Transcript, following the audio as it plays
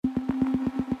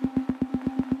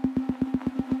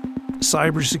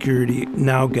cybersecurity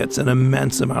now gets an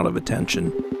immense amount of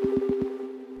attention.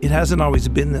 It hasn't always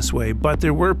been this way, but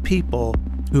there were people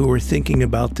who were thinking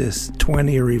about this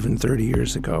 20 or even 30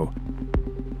 years ago.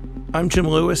 I'm Jim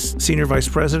Lewis, Senior Vice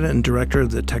President and Director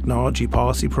of the Technology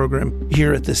Policy Program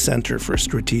here at the Center for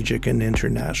Strategic and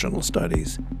International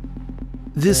Studies.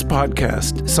 This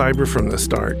podcast, Cyber from the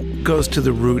Start, goes to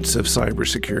the roots of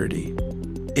cybersecurity.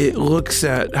 It looks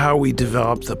at how we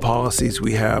develop the policies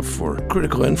we have for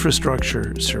critical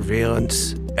infrastructure,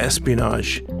 surveillance,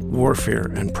 espionage, warfare,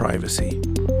 and privacy.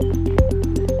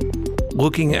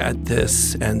 Looking at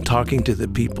this and talking to the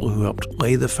people who helped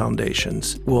lay the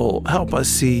foundations will help us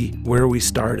see where we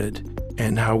started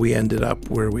and how we ended up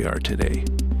where we are today.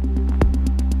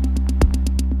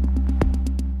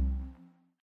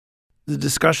 The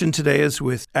discussion today is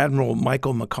with Admiral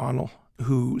Michael McConnell,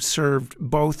 who served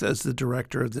both as the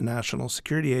director of the National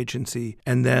Security Agency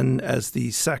and then as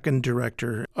the second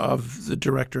director of the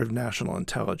Director of National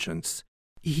Intelligence.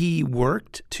 He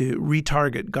worked to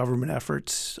retarget government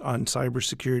efforts on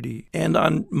cybersecurity and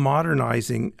on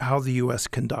modernizing how the U.S.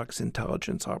 conducts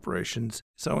intelligence operations.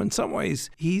 So in some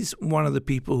ways, he's one of the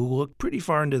people who looked pretty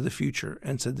far into the future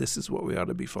and said, this is what we ought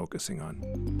to be focusing on.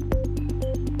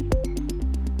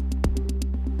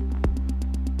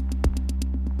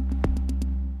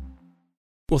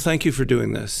 Well, thank you for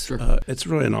doing this. Sure. It's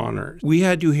really an honor. We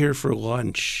had you here for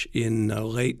lunch in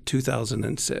late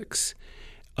 2006.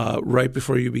 Right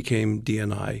before you became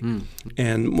DNI.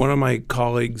 And one of my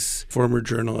colleagues, former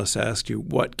journalists, asked you,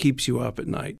 what keeps you up at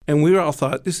night? And we all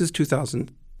thought, this is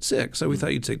 2006, so we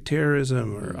thought you'd say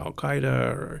terrorism or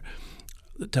Al-Qaeda or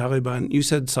the Taliban. You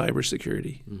said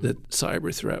cybersecurity, that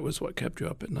cyber threat was what kept you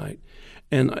up at night.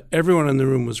 And everyone in the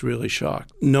room was really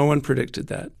shocked. No one predicted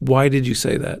that. Why did you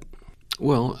say that?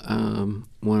 Well,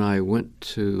 when I went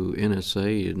to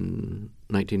NSA in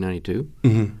 1992,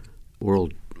 the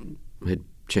world had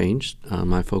changed.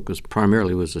 My focus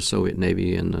primarily was the Soviet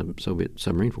Navy and the Soviet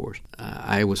Submarine Force.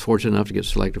 I was fortunate enough to get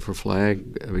selected for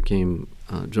FLAG. I became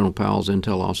General Powell's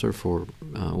intel officer for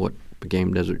what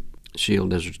became Desert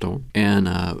Shield, Desert Storm. And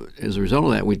as a result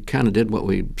of that, we kind of did what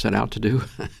we set out to do.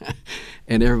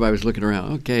 And everybody was looking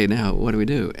around, okay, now what do we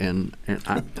do? And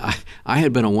I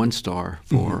had been a one-star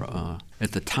for,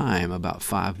 at the time, about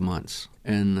 5 months.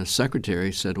 And the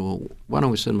secretary said, well, why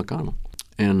don't we send McConnell?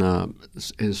 And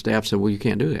his staff said, well, you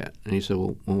can't do that. And he said,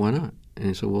 well, why not? And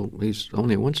he said, well, he's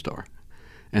only a one-star.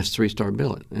 That's a 3-star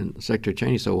billet. And Secretary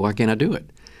Cheney said, well, why can't I do it?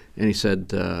 And he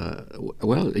said,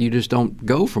 well, you just don't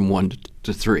go from 1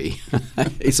 to 3.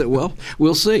 He said, well,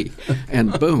 we'll see.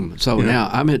 And boom. So now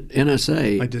I'm at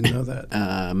NSA. I didn't know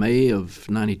that. May of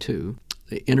 92.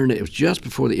 The Internet, it was just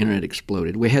before the Internet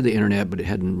exploded. We had the Internet, but it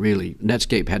hadn't really,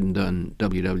 Netscape hadn't done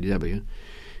www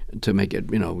to make it,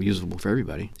 usable for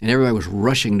everybody. And everybody was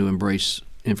rushing to embrace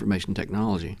information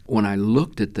technology. When I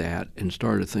looked at that and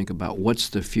started to think about what's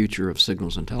the future of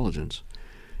signals intelligence,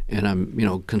 and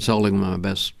I'm, consulting with my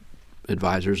best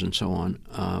advisors and so on,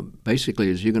 basically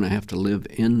is you're going to have to live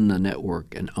in the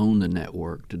network and own the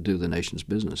network to do the nation's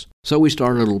business. So we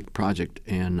started a little project,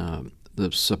 and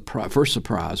the first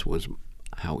surprise was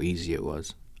how easy it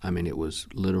was. I mean, it was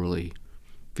literally,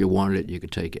 if you wanted it, you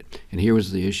could take it. And here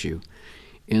was the issue.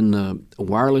 In the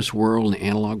wireless world and the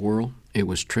analog world, it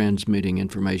was transmitting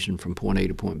information from point A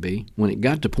to point B. When it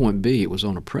got to point B, it was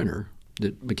on a printer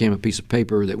that became a piece of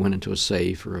paper that went into a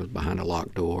safe or behind a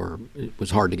locked door. It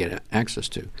was hard to get access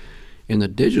to. In the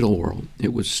digital world,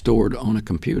 it was stored on a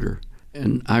computer,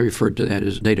 and I referred to that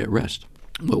as data at rest.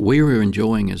 What we were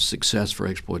enjoying as success for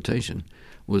exploitation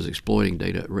was exploiting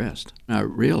data at rest. And I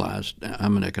realized,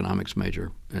 I'm an economics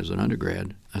major as an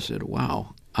undergrad, I said,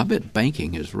 wow, I bet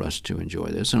banking has rushed to enjoy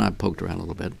this. And I poked around a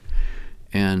little bit.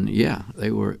 And yeah,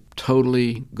 they were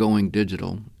totally going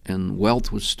digital, and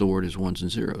wealth was stored as ones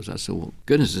and zeros. I said, well,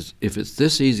 goodness, if it's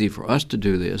this easy for us to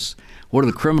do this, what are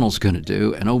the criminals going to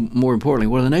do? And more importantly,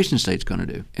 what are the nation states going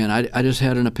to do? And I just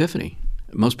had an epiphany.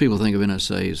 Most people think of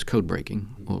NSA as code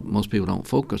breaking. Well, most people don't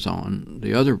focus on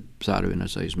the other side of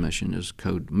NSA's mission is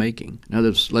code making. Now,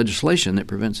 there's legislation that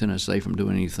prevents NSA from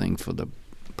doing anything for the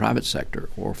private sector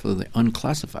or for the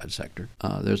unclassified sector.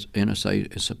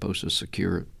 NSA is supposed to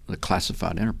secure the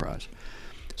classified enterprise.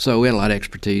 So we had a lot of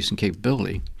expertise and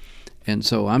capability. And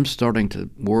so I'm starting to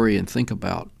worry and think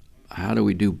about how do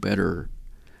we do better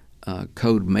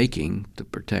code making to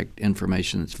protect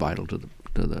information that's vital to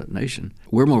the nation.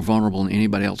 We're more vulnerable than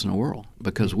anybody else in the world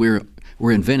because we're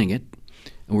inventing it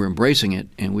and we're embracing it,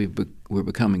 and we're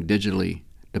becoming digitally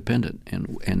dependent.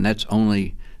 And that's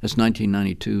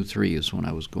 1992-3 is when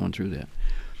I was going through that.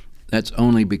 That's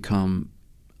only become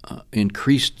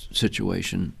increased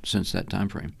situation since that time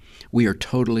frame. We are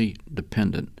totally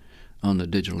dependent on the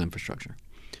digital infrastructure,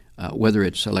 whether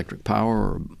it's electric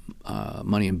power or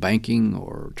money in banking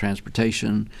or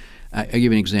transportation. I give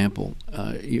you an example.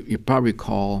 You probably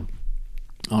recall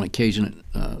on occasion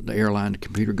the airline, the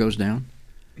computer goes down,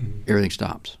 everything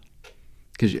stops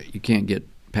because you can't get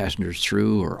passengers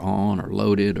through or on or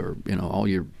loaded or all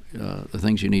your the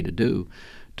things you need to do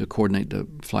to coordinate the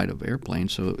flight of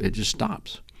airplanes. So it just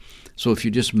stops. So if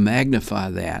you just magnify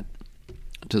that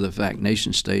to the fact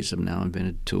nation states have now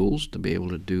invented tools to be able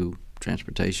to do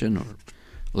transportation or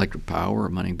electric power or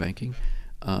money banking,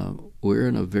 we're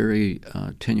in a very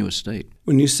tenuous state.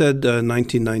 When you said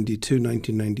 1992,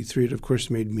 1993, it of course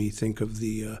made me think of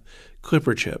the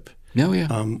Clipper chip. Oh,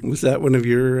 yeah. Was that one of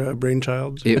your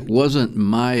brainchilds? It wasn't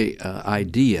my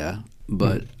idea,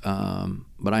 but I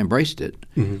embraced it.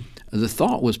 Mm-hmm. The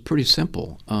thought was pretty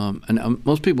simple, and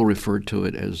most people refer to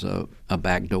it as a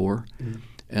backdoor. Mm-hmm.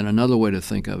 And another way to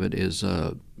think of it is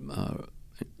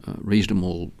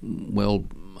reasonable,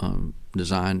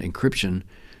 well-designed encryption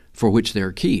for which there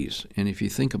are keys. And if you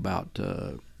think about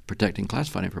protecting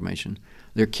classified information,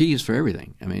 there are keys for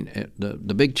everything. I mean,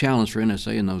 the big challenge for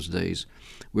NSA in those days,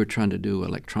 we were trying to do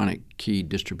electronic key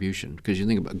distribution because you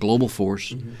think about global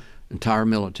force, entire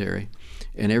military,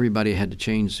 and everybody had to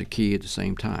change the key at the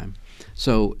same time.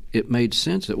 So it made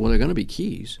sense that, well, there are going to be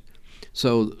keys.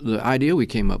 So the idea we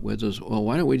came up with was, well,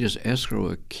 why don't we just escrow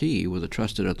a key with a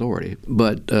trusted authority?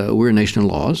 But we're a nation of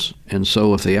laws, and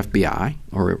so if the FBI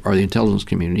or the intelligence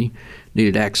community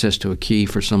needed access to a key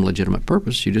for some legitimate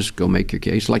purpose, you just go make your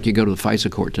case like you go to the FISA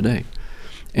court today.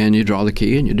 And you draw the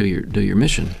key and you do your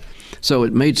mission. So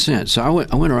it made sense. So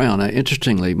I went around.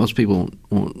 Interestingly, most people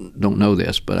don't know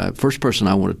this, but first person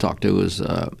I wanted to talk to was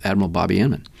Admiral Bobby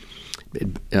Inman.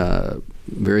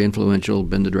 Very influential,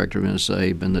 been the director of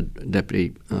NSA, been the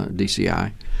deputy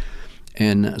DCI.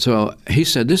 And so he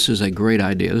said, this is a great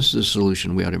idea. This is a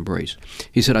solution we ought to embrace.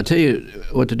 He said, I'll tell you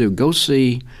what to do. Go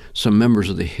see some members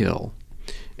of the Hill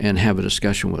and have a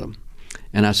discussion with them.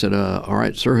 And I said, all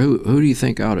right, sir, who do you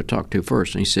think I ought to talk to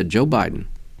first? And he said, Joe Biden.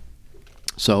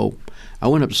 So I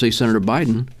went up to see Senator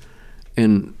Biden,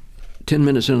 and 10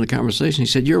 minutes into the conversation, he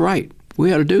said, you're right.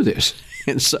 We ought to do this.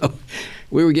 And so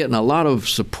we were getting a lot of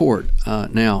support.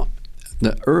 Now,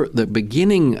 the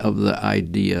beginning of the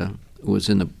idea was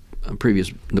in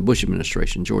the Bush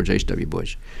administration, George H.W.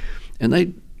 Bush. And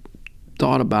they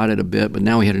thought about it a bit, but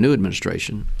now we had a new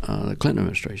administration, the Clinton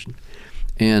administration.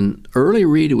 And early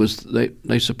read was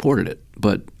they supported it,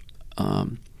 but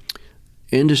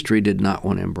industry did not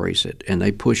want to embrace it, and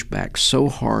they pushed back so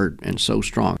hard and so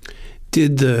strong.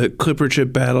 Did the Clipper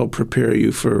chip battle prepare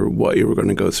you for what you were going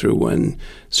to go through when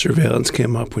surveillance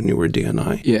came up when you were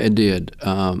DNI? Yeah, it did.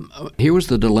 Here was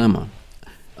the dilemma.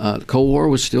 The Cold War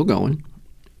was still going.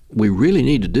 We really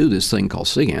need to do this thing called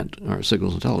SIGINT, or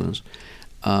Signals Intelligence.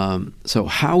 So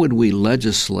how would we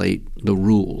legislate the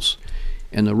rules?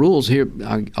 And the rules here,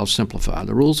 I'll simplify.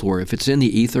 The rules were if it's in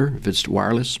the ether, if it's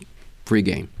wireless, free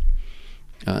game.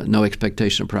 No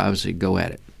expectation of privacy, go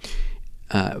at it.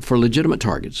 For legitimate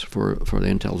targets for the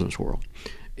intelligence world.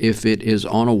 If it is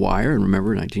on a wire, and remember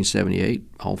 1978,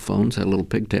 all phones had a little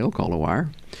pigtail called a wire.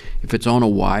 If it's on a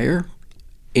wire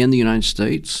in the United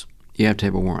States, you have to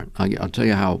have a warrant. I'll tell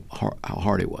you how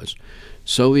hard it was.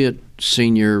 Soviet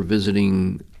senior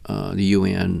visiting the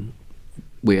UN,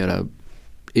 we had a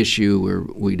issue where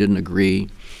we didn't agree,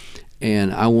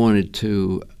 and I wanted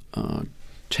to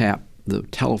tap the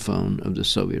telephone of the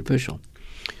Soviet official.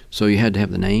 So you had to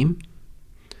have the name,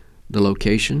 the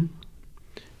location,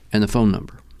 and the phone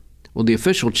number. Well, the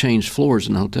official changed floors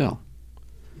in the hotel.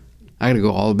 I got to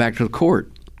go all the way back to the court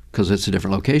because it's a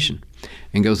different location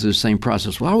and go through the same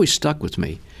process. Well, it always stuck with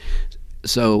me.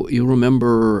 So you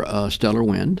remember Stellar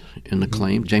Wind in the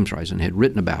claim. James Risen had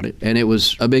written about it, and it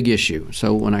was a big issue.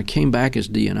 So when I came back as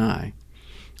DNI,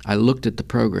 I looked at the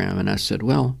program and I said,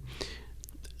 well,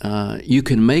 you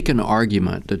can make an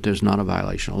argument that there's not a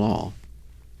violation of law,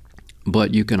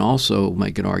 but you can also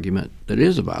make an argument that it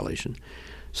is a violation.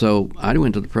 So I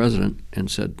went to the president and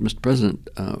said, Mr. President,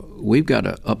 we've got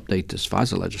to update this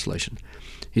FISA legislation.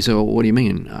 He said, well, what do you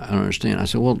mean? I don't understand. I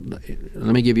said, well,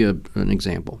 let me give you an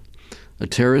example. A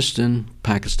terrorist in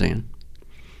Pakistan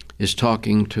is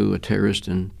talking to a terrorist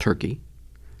in Turkey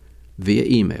via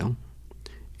email,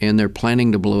 and they're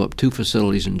planning to blow up 2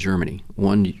 facilities in Germany,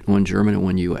 one German and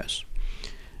one U.S.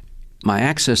 My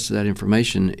access to that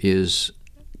information is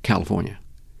California.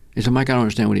 He said, Mike, I don't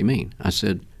understand what you mean. I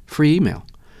said, free email.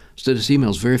 So this email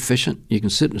is very efficient. You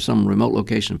can sit in some remote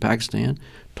location in Pakistan,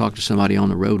 talk to somebody on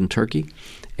the road in Turkey,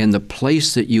 and the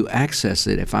place that you access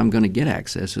it, if I'm going to get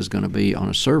access, is going to be on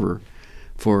a server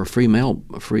for a free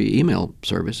email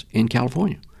service in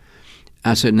California.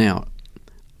 I said, now,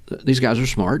 these guys are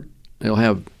smart. They'll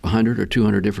have 100 or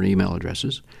 200 different email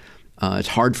addresses. It's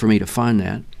hard for me to find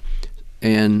that,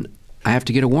 and I have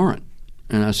to get a warrant.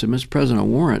 And I said, Mr. President, a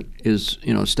warrant is,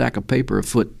 a stack of paper a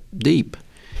foot deep,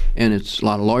 and it's a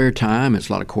lot of lawyer time, it's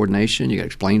a lot of coordination, you got to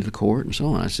explain to the court and so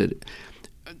on. I said,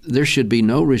 there should be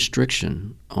no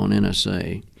restriction on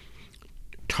NSA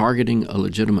targeting a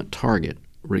legitimate target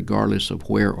regardless of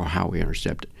where or how we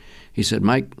intercept it. He said,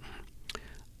 Mike,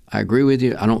 I agree with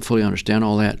you. I don't fully understand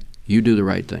all that. You do the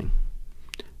right thing.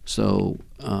 So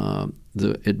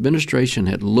the administration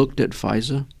had looked at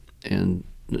FISA and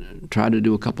tried to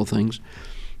do a couple things.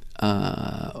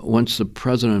 Once the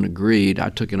president agreed, I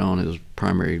took it on as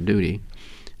primary duty,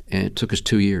 and it took us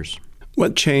 2 years.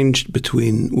 What changed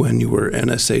between when you were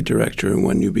NSA director and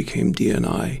when you became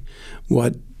DNI?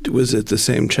 What was it? The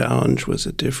same challenge? Was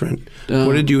it different?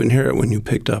 What did you inherit when you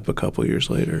picked up a couple years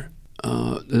later?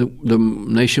 The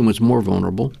nation was more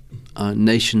vulnerable.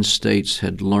 Nation states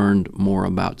had learned more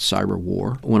about cyber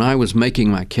war. When I was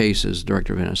making my case as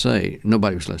director of NSA,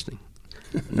 nobody was listening.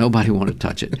 Nobody wanted to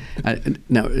touch it.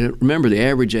 Now, remember, the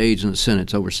average age in the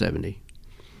Senate's over 70.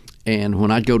 And when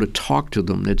I'd go to talk to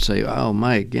them, they'd say, "Oh,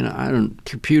 Mike, I don't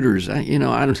computers. I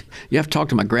don't. You have to talk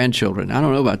to my grandchildren. I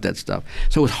don't know about that stuff."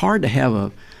 So it was hard to have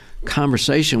a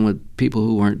conversation with people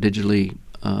who weren't digitally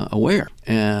aware.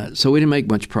 So we didn't make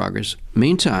much progress.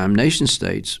 Meantime, nation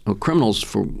states, criminals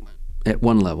at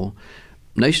one level,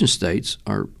 nation states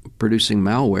are producing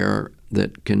malware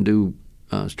that can do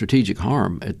strategic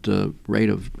harm at the rate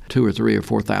of 2,000 or 3,000 or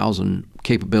 4,000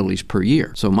 capabilities per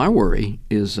year. So my worry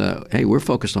is, hey, we're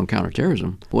focused on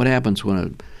counterterrorism. What happens when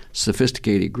a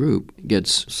sophisticated group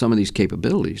gets some of these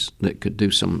capabilities that could do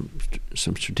some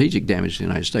strategic damage to the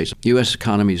United States? U.S.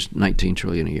 economy is $19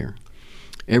 trillion a year.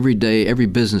 Every day, every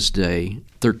business day,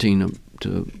 13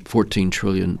 to 14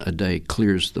 trillion a day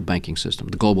clears the banking system,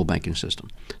 the global banking system.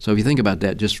 So if you think about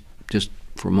that, just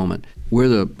for a moment, we're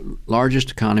the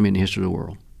largest economy in the history of the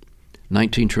world,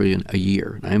 19 trillion a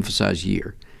year. I emphasize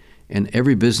year. And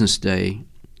every business day,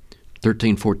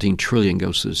 13, 14 trillion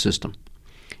goes through the system.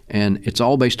 And it's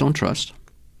all based on trust.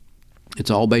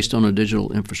 It's all based on a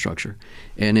digital infrastructure.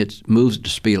 And it moves at the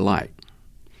speed of light.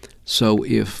 So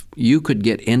if you could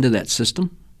get into that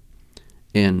system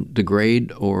and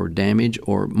degrade or damage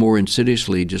or more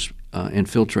insidiously just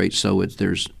infiltrate so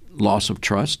there's loss of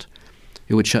trust,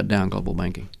 it would shut down global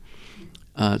banking.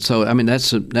 So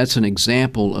that's an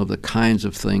example of the kinds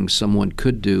of things someone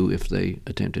could do if they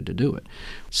attempted to do it.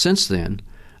 Since then,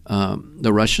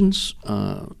 the Russians,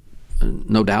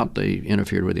 no doubt they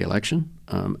interfered with the election,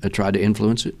 tried to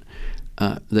influence it.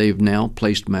 They've now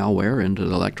placed malware into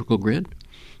the electrical grid.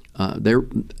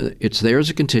 It's there as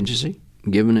a contingency.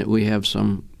 Given that we have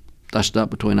some dust up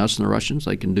between us and the Russians,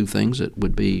 they can do things that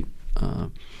would be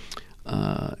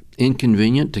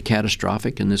inconvenient to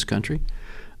catastrophic in this country.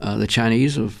 The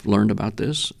Chinese have learned about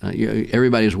this.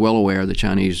 Everybody is well aware the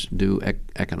Chinese do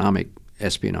economic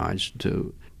espionage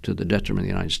to the detriment of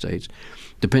the United States.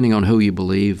 Depending on who you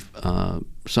believe,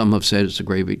 some have said it's the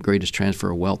greatest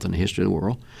transfer of wealth in the history of the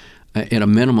world. At a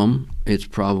minimum, it's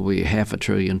probably $500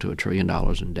 billion to $1 trillion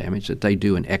in damage that they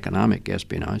do in economic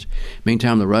espionage.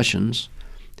 Meantime, the Russians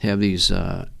have these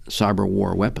cyber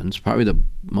war weapons. Probably the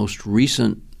most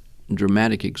recent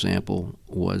dramatic example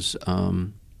was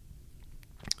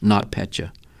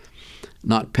NotPetya.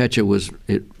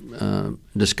 NotPetya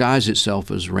disguised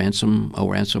itself as a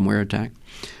ransomware attack.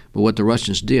 But what the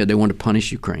Russians did, they wanted to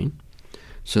punish Ukraine.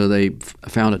 So they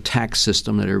found a tax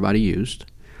system that everybody used,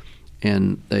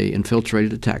 and they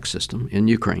infiltrated the tax system in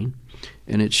Ukraine,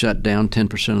 and it shut down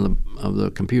 10% of the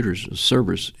computers,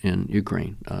 servers in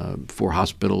Ukraine, 4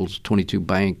 hospitals, 22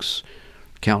 banks,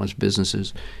 countless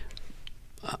businesses.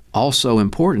 Also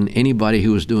important, anybody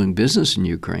who was doing business in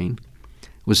Ukraine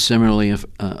was similarly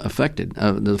affected.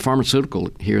 The pharmaceutical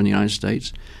here in the United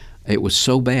States, it was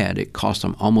so bad it cost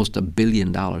them almost $1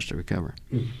 billion to recover.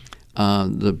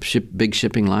 The big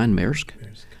shipping line, Maersk,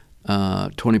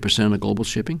 20% of the global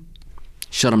shipping,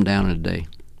 shut them down in a day.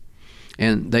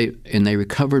 And they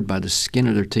recovered by the skin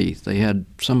of their teeth. They had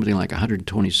something like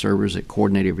 120 servers that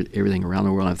coordinated everything around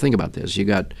the world. Now think about this. You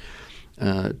got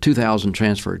 2,000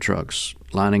 transfer trucks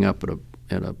lining up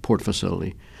at a port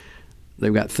facility.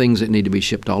 They've got things that need to be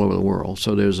shipped all over the world.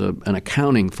 So there's an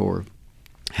accounting for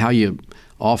how you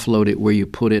offload it, where you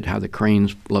put it, how the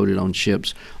cranes load it on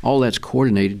ships. All that's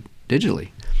coordinated digitally.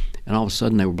 And all of a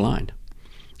sudden they were blind.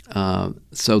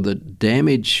 So the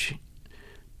damage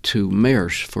to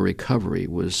Maersk for recovery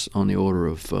was on the order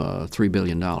of $3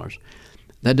 billion.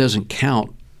 That doesn't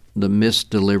count the missed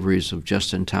deliveries of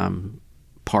just-in-time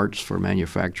parts for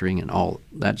manufacturing and all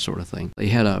that sort of thing. They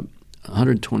had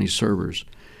 120 servers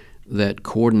that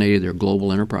coordinated their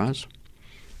global enterprise,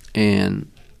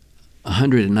 and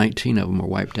 119 of them were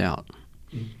wiped out.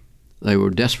 They were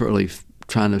desperately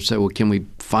trying to say, well, can we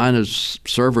find a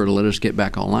server to let us get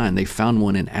back online? They found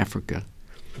one in Africa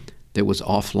that was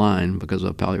offline because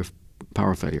of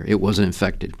power failure. It wasn't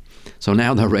infected. So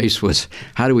now the race was,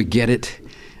 how do we get it?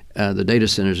 The data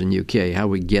centers in UK, how do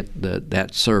we get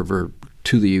that server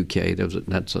to the UK?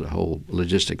 That's a whole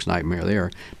logistics nightmare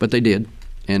there. But they did,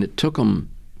 and it took them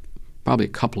probably a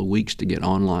couple of weeks to get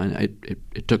online.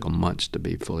 It took them months to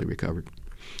be fully recovered.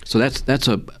 So that's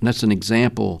an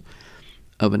example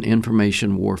of an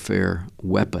information warfare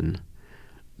weapon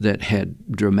that had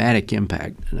dramatic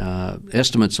impact.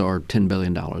 Estimates are $10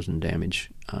 billion in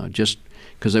damage, just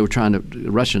because they were trying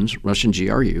to. Russian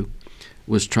GRU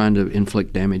was trying to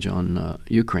inflict damage on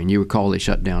Ukraine. You recall they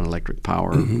shut down electric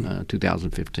power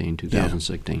 2015,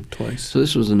 2016. Yeah, twice. So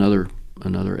this was another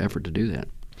effort to do that.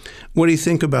 What do you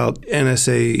think about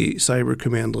NSA Cyber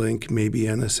Command Link, maybe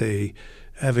NSA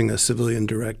having a civilian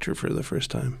director for the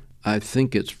first time? I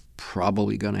think it's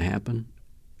probably going to happen.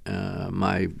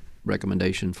 My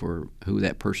recommendation for who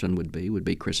that person would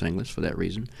be Chris Inglis for that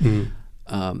reason.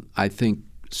 I think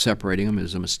separating them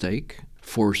is a mistake.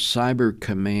 For Cyber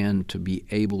Command to be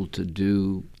able to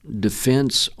do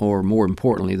defense, or more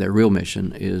importantly, their real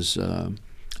mission is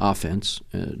offense,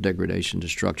 degradation,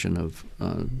 destruction of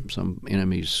some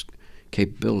enemy's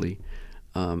capability.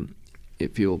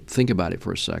 If you'll think about it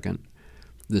for a second,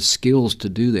 the skills to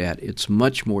do that, it's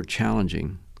much more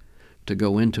challenging to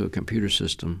go into a computer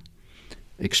system,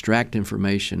 extract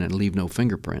information, and leave no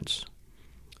fingerprints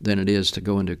than it is to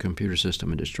go into a computer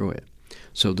system and destroy it.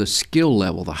 So the skill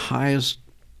level, the highest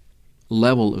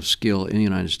level of skill in the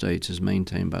United States is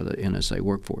maintained by the NSA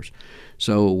workforce.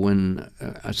 So when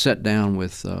I sat down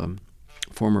with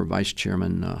former Vice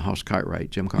Chairman House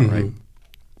Cartwright, Jim Cartwright,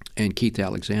 and Keith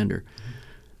Alexander,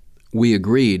 we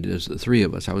agreed as the three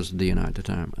of us, I was the DNI at the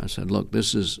time, I said, look,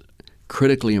 this is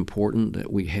critically important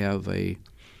that we have a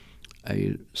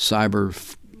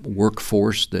cyber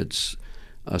workforce that's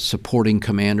a supporting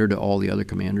commander to all the other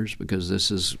commanders, because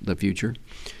this is the future.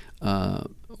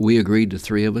 We agreed, the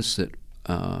three of us, that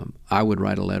I would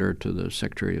write a letter to the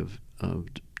Secretary of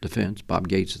Defense, Bob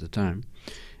Gates at the time,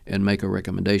 and make a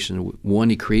recommendation. One,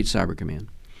 he creates Cyber Command,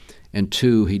 and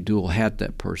two, he dual hat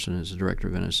that person as the director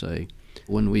of NSA.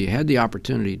 When we had the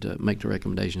opportunity to make the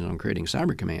recommendations on creating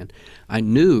Cyber Command, I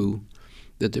knew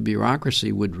that the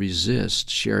bureaucracy would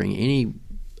resist sharing any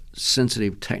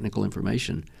sensitive technical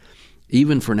information,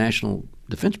 even for national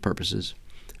defense purposes,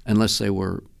 unless they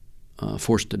were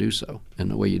forced to do so. And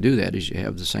the way you do that is you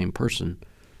have the same person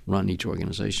run each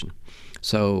organization.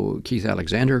 So Keith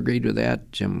Alexander agreed with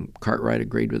that. Jim Cartwright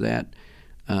agreed with that.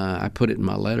 I put it in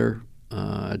my letter.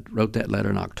 I wrote that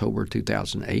letter in October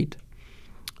 2008.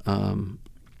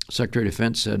 Secretary of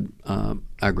Defense said, I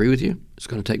agree with you. It's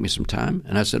going to take me some time.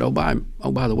 And I said, oh, by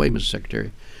the way, Mr.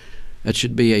 Secretary, that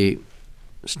should be a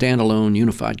standalone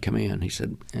unified command. He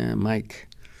said, Mike,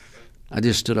 I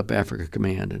just stood up Africa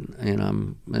Command, and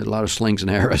I'm a lot of slings and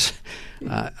arrows.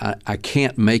 I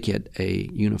can't make it a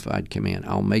unified command.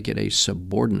 I'll make it a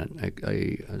subordinate,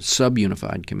 a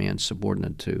sub-unified command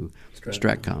subordinate to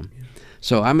Stratcom. Yeah.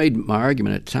 So I made my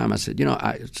argument at the time. I said,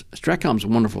 Stratcom's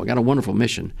wonderful. I got a wonderful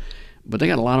mission, but they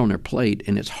got a lot on their plate,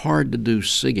 and it's hard to do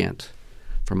SIGINT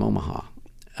from Omaha.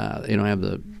 They don't have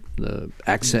the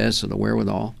access or the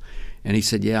wherewithal. And he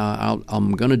said, yeah,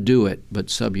 I'm going to do it, but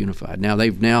sub-unified. Now,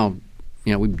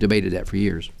 we've debated that for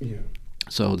years. Yeah.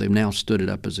 So they've now stood it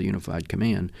up as a unified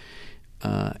command.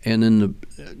 And then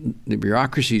the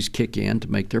bureaucracies kick in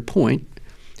to make their point,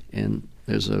 and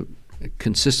there's a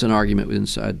consistent argument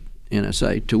inside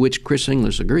NSA, to which Chris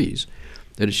Inglis agrees,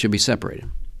 that it should be separated.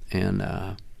 And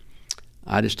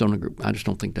I just don't agree. I just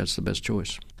don't think that's the best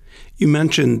choice. You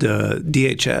mentioned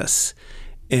DHS,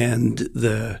 and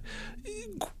the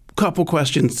couple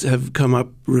questions have come up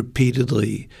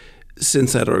repeatedly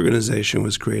since that organization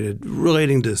was created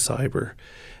relating to cyber.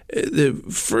 The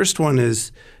first one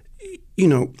is,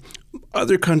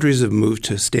 other countries have moved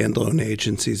to standalone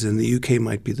agencies, and the UK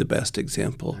might be the best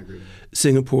example. I agree.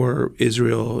 Singapore,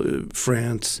 Israel,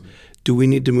 France. Do we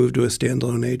need to move to a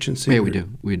standalone agency? Yeah,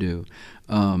 we do.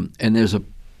 And there's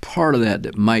part of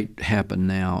that might happen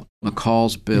now.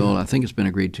 McCall's bill, I think it's been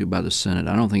agreed to by the Senate.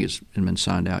 I don't think it's been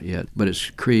signed out yet, but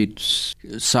it creates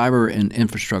Cyber and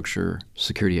Infrastructure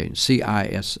Security Agency,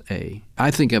 CISA.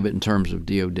 I think of it in terms of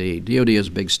DOD. DOD has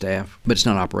a big staff, but it's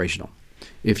not operational.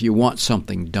 If you want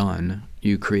something done,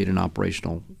 you create an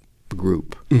operational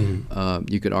group.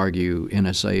 You could argue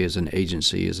NSA is an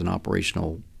agency, is an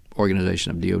operational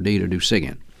organization of DOD to do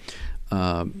SIGINT.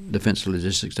 Defense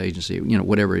Logistics Agency,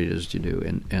 whatever it is you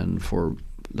do. And for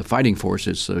the fighting force,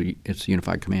 it's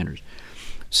Unified Commanders.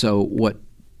 So what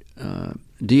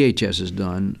DHS has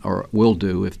done, or will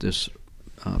do if this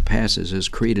passes, is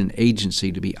create an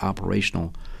agency to be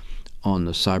operational on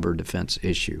the cyber defense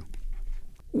issue.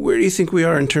 Where do you think we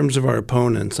are in terms of our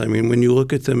opponents? I mean, when you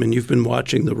look at them, and you've been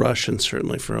watching the Russians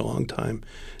certainly for a long time,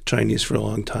 Chinese for a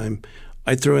long time,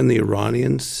 I'd throw in the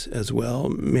Iranians as well,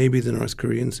 maybe the North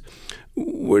Koreans.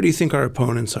 Where do you think our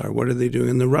opponents are? What are they doing?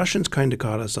 And the Russians kind of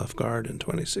caught us off guard in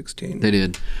 2016. They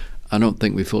did. I don't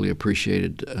think we fully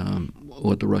appreciated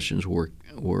what the Russians were.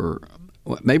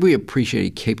 Maybe we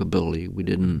appreciated capability. We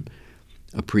didn't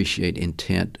appreciate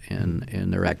intent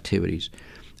and their activities.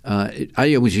 I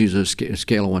always use a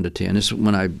scale of 1 to 10. This is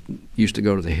when I used to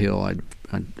go to the Hill. I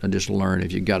just learned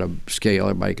if you've got a scale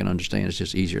everybody can understand, it's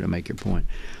just easier to make your point.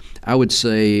 I would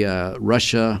say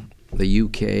Russia, the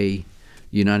UK,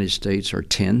 United States are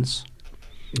 10s.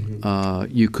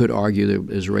 You could argue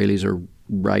the Israelis are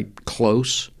right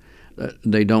close.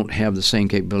 They don't have the same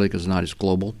capability because it's not as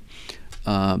global.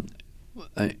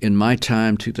 In my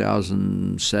time,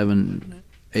 2007,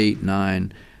 8,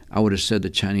 9, I would have said the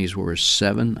Chinese were a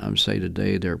 7. I would say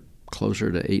today they're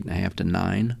closer to 8.5 to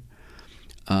 9.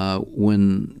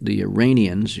 When the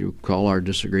Iranians, you recall our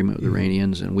disagreement with the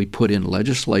Iranians, and we put in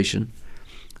legislation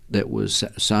that was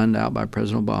signed out by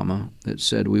President Obama that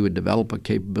said we would develop a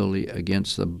capability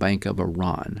against the Bank of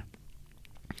Iran.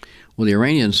 Well, the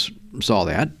Iranians saw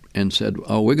that and said,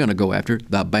 we're going to go after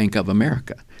the Bank of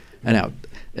America. And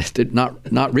now,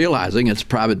 not realizing it's a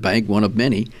private bank, one of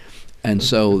many. And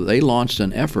so they launched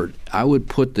an effort. I would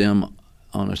put them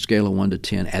on a scale of 1 to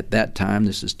 10 at that time,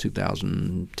 this is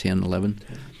 2010, 11,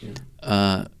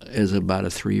 is about a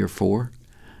 3 or 4.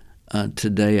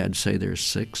 Today, I'd say they're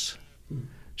 6.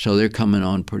 So they're coming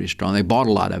on pretty strong. They bought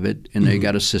a lot of it, and they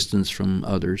got assistance from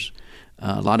others.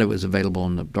 A lot of it was available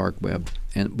on the dark web,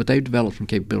 but they've developed some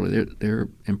capability. They're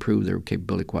improved their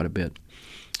capability quite a bit.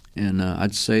 And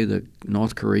I'd say the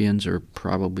North Koreans are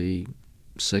probably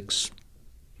 6.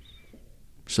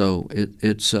 So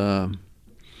it's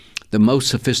the most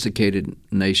sophisticated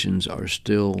nations are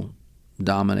still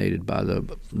dominated by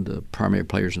the primary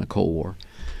players in the Cold War,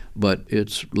 but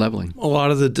it's leveling. A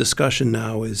lot of the discussion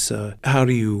now is how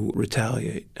do you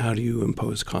retaliate? How do you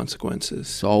impose consequences?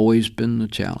 It's always been the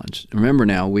challenge. Remember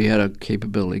now, we had a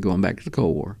capability going back to the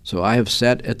Cold War. So I have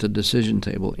sat at the decision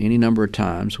table any number of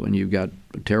times when you've got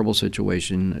a terrible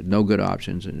situation, no good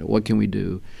options, and what can we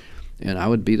do? And I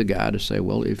would be the guy to say,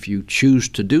 well, if you choose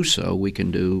to do so, we can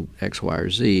do X, Y,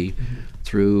 or Z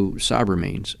through cyber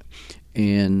means.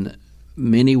 And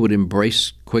many would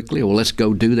embrace quickly, well, let's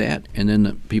go do that. And then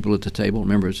the people at the table,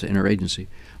 remember it's the interagency,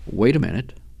 wait a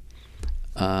minute,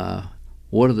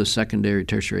 what are the secondary,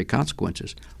 tertiary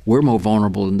consequences? We're more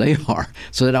vulnerable than they are.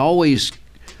 So it always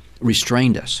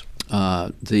restrained us.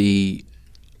 If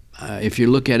you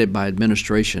look at it by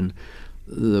administration,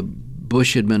 the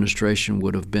Bush administration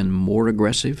would have been more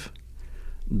aggressive.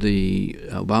 The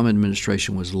Obama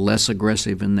administration was less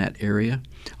aggressive in that area.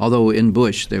 Although in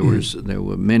Bush there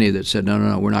were many that said,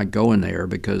 no, we're not going there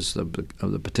because of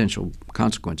the potential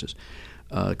consequences.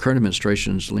 Current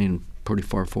administrations lean pretty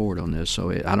far forward on this,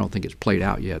 so I don't think it's played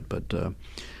out yet. But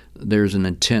there's an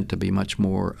intent to be much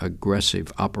more aggressive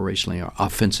operationally or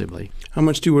offensively. How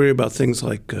much do you worry about things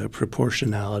like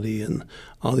proportionality and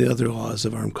all the other laws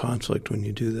of armed conflict when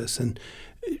you do this? And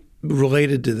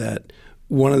related to that,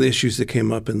 one of the issues that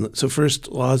came up so first,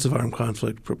 laws of armed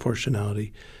conflict,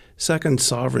 proportionality. Second,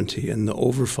 sovereignty and the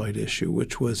overfight issue,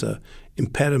 which was a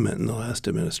impediment in the last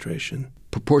administration.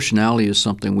 Proportionality is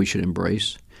something we should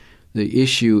embrace. The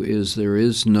issue is there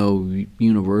is no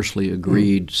universally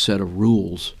agreed set of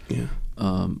rules,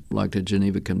 like the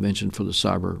Geneva Convention for the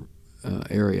cyber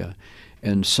area.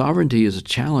 And sovereignty is a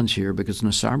challenge here because in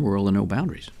the cyber world there are no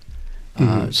boundaries.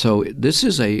 So this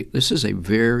is a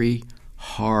very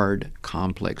hard,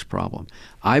 complex problem.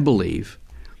 I believe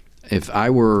if I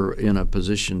were in a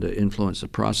position to influence the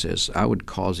process, I would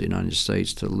cause the United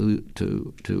States to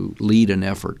lead an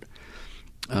effort.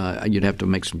 You'd have to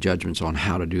make some judgments on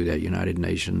how to do that, United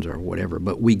Nations or whatever.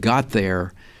 But we got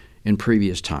there in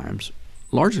previous times,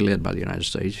 largely led by the United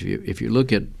States. If you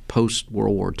look at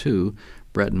post-World War II,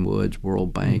 Bretton Woods,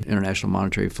 World Bank, International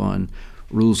Monetary Fund,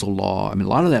 rules of law. I mean, a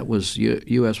lot of that was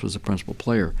U.S. was the principal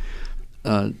player.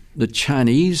 The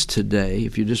Chinese today,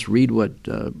 if you just read what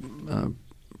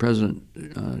President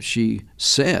Xi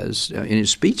says in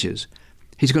his speeches,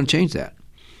 he's going to change that.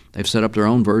 They've set up their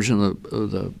own version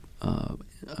of the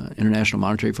International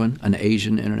Monetary Fund, an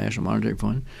Asian International Monetary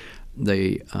Fund.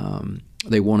 They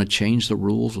want to change the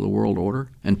rules of the world order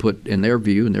and put, in their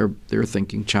view and their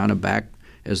thinking, China back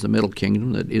as the middle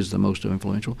kingdom that is the most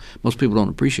influential. Most people don't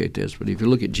appreciate this, but if you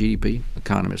look at GDP,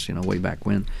 economists, way back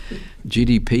when,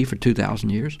 GDP for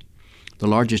 2,000 years, the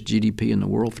largest GDP in the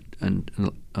world in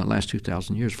the last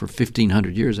 2,000 years, for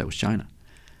 1,500 years, that was China.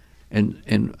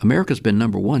 And America's been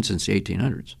number one since the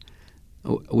 1800s.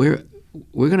 We're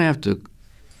going to have to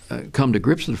come to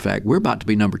grips with the fact we're about to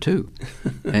be number two.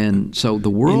 And so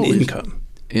the world in income.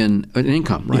 In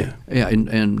income, right. Yeah,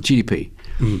 and GDP.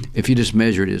 Mm-hmm. If you just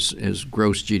measure it as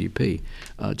gross GDP,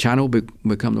 China will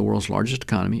become the world's largest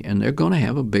economy, and they're going to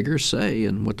have a bigger say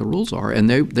in what the rules are. And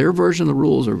their version of the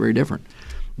rules are very different.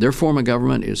 Their form of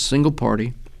government is single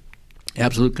party,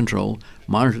 absolute control,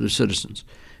 monitor the citizens.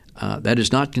 That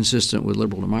is not consistent with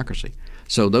liberal democracy.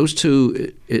 So those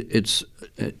two,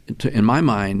 in my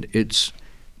mind,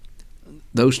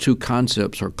 those two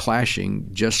concepts are clashing,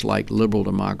 just like liberal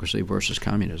democracy versus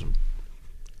communism.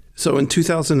 So in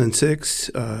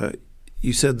 2006,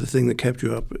 you said the thing that kept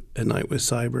you up at night was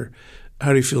cyber.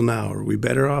 How do you feel now? Are we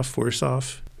better off, worse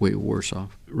off? Way worse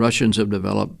off. Russians have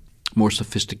developed more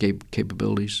sophisticated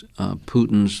capabilities. Under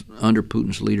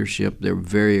Putin's leadership, they're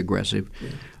very aggressive. Yeah.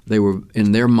 They were,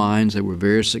 in their minds, they were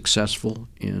very successful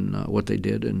in what they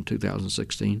did in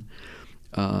 2016.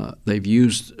 They've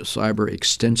used cyber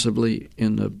extensively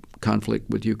in the conflict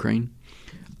with Ukraine.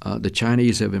 The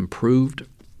Chinese have improved.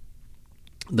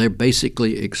 They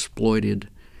basically exploited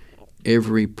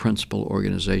every principal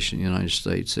organization in the United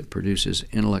States that produces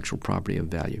intellectual property of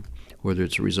value, whether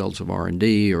it's the results of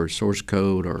R&D or source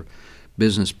code or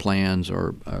business plans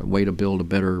or a way to build a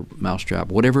better mousetrap,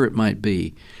 whatever it might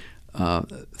be,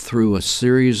 through a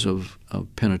series of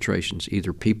penetrations.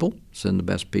 Either people, send the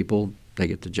best people, they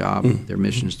get the job, their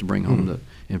mission is to bring home the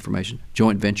information.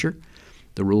 Joint venture,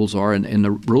 the rules are, and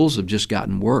the rules have just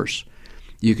gotten worse.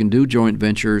 You can do joint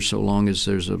ventures so long as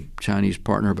there's a Chinese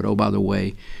partner, but oh, by the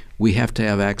way, we have to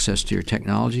have access to your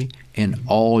technology and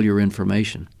all your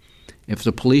information. If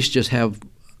the police just have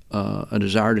a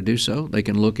desire to do so, they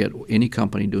can look at any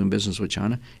company doing business with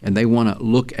China, and they want to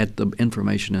look at the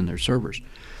information in their servers.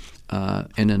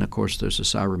 And then, of course, there's the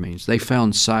cyber means. They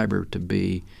found cyber to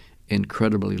be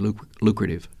incredibly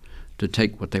lucrative, to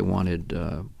take what they wanted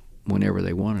whenever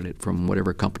they wanted it from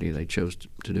whatever company they chose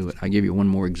to do it. I'll give you one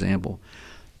more example.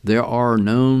 There are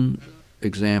known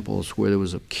examples where there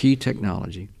was a key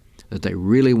technology that they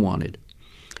really wanted,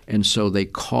 and so they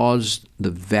caused the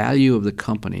value of the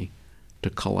company to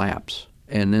collapse.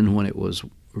 And then when it was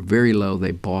very low,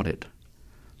 they bought it.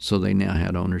 So they now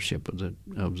had ownership of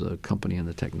the company and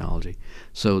the technology.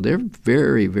 So they're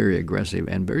very, very aggressive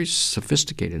and very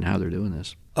sophisticated in how they're doing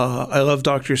this. I love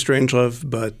Dr. Strangelove,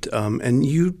 but and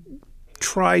you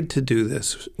tried to do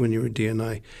this when you were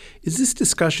DNI. Is this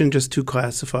discussion just too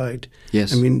classified?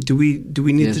 Yes. I mean, do we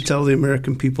need to tell the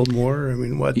American people more? I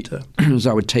mean, what? As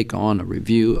I would take on a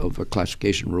review of our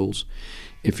classification rules.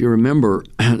 If you remember,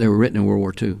 they were written in World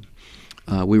War II.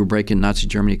 We were breaking Nazi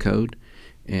Germany code.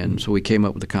 And so we came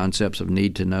up with the concepts of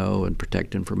need to know and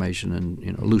protect information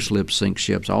and loose lips sink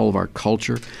ships, all of our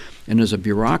culture. And there's a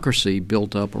bureaucracy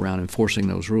built up around enforcing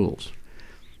those rules.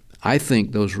 I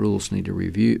think those rules need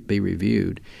to be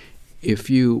reviewed. If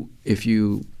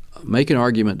you make an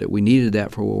argument that we needed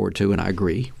that for World War II, and I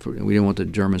agree, we didn't want the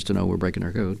Germans to know we're breaking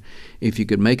our code. If you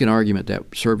could make an argument that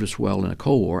served us well in the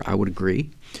Cold War, I would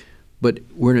agree. But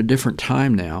we're in a different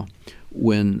time now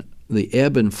when the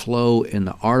ebb and flow in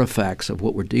the artifacts of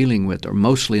what we're dealing with are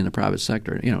mostly in the private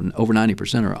sector. Over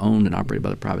 90% are owned and operated by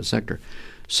the private sector.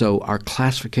 So our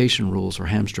classification rules are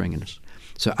hamstringing us.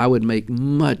 So I would make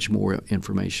much more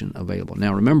information available.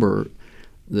 Now remember,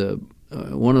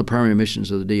 one of the primary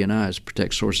missions of the DNI is to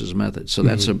protect sources and methods. So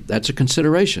that's a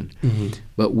consideration. Mm-hmm.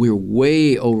 But we're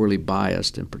way overly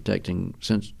biased in protecting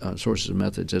sources and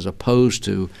methods as opposed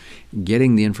to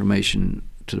getting the information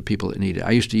to the people that need it.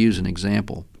 I used to use an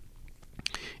example.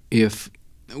 If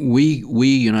we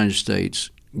United States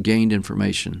gained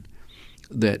information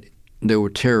that there were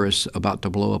terrorists about to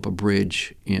blow up a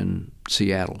bridge in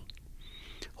Seattle,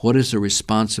 what is the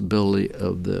responsibility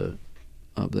of the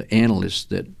analysts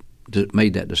that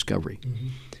made that discovery? Mm-hmm.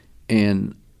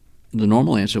 And the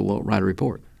normal answer, well, write a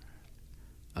report,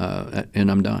 and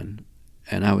I'm done.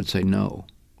 And I would say no.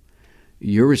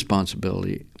 Your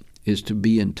responsibility is to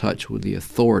be in touch with the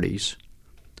authorities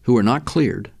who are not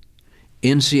cleared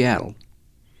in Seattle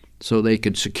so they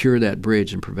could secure that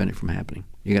bridge and prevent it from happening.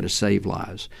 You got to save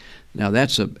lives. Now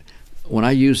when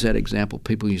I use that example,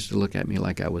 people used to look at me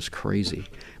like I was crazy.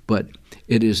 But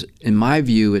it is, in my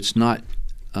view, it's not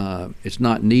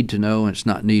need to know and it's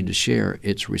not need to share.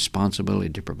 It's responsibility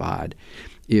to provide.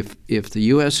 If the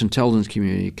U.S. intelligence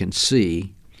community can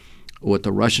see what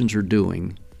the Russians are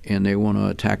doing and they want to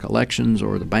attack elections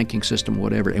or the banking system,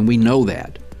 whatever, and we know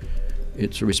that,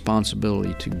 it's a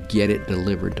responsibility to get it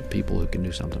delivered to people who can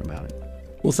do something about it.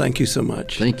 Well, thank you so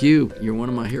much. Thank you. You're one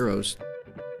of my heroes.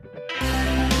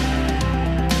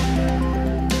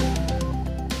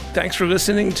 Thanks for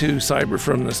listening to Cyber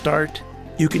from the Start.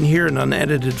 You can hear an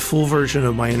unedited full version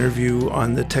of my interview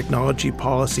on the Technology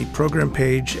Policy Program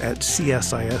page at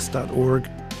csis.org.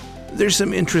 There's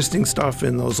some interesting stuff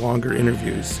in those longer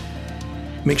interviews.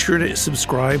 Make sure to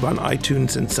subscribe on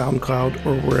iTunes and SoundCloud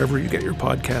or wherever you get your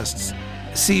podcasts.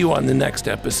 See you on the next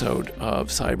episode of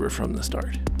Cyber from the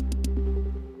Start.